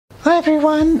Hi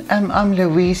everyone, I'm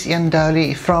Luise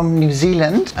Iandoli from New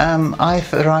Zealand.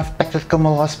 I've arrived back at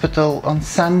Kamol Hospital on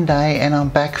Sunday and I'm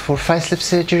back for facelift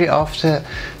surgery after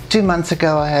 2 months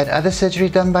ago I had other surgery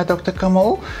done by Dr.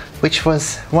 Kamol, which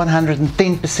was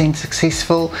 110%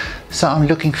 successful. So I'm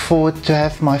looking forward to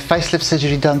have my facelift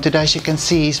surgery done today. As you can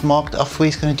see, he's marked off where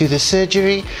he's going to do the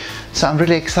surgery. So I'm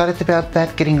really excited about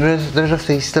that, getting rid of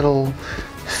these little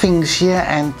things here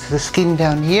and the skin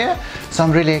down here. So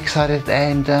I'm really excited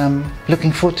and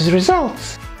looking forward to the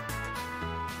results.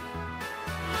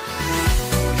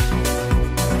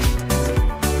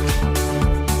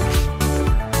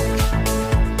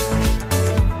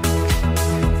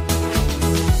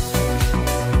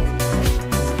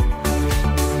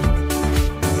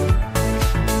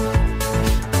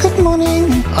 Good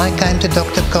morning. I came to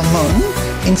Dr.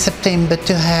 Kamol in September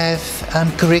to have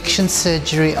correction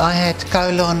surgery. I had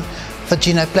colon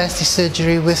vaginoplasty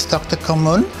surgery with Dr.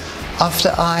 Kamol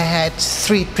after I had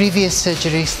 3 previous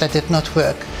surgeries that did not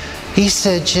work. His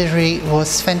surgery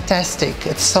was fantastic.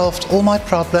 It solved all my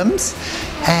problems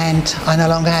and I no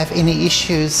longer have any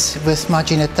issues with my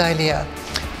genitalia.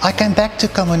 I came back to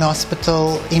Kamol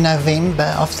Hospital in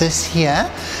November of this year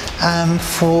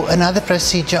for another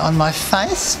procedure on my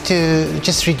face to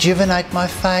just rejuvenate my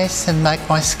face and make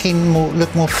my skin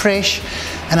look more fresh.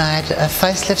 And I had a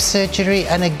facelift surgery,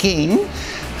 and again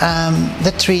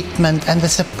the treatment and the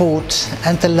support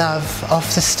and the love of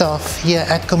the staff here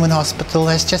at Kamol Hospital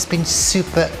has just been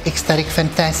super ecstatic,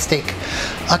 fantastic.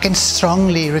 I can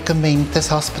strongly recommend this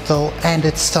hospital and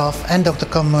its staff and Dr.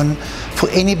 Kamol for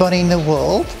anybody in the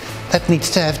world that needs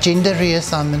to have gender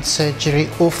reassignment surgery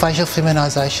or facial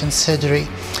feminization surgery.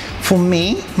 For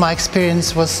me, my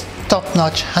experience was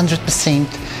top-notch, 100%,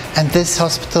 and this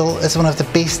hospital is one of the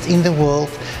best in the world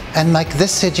and make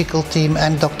this surgical team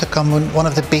and Dr. Kamol one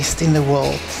of the best in the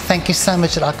world. Thank you so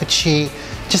much that I could share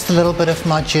just a little bit of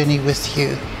my journey with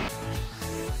you.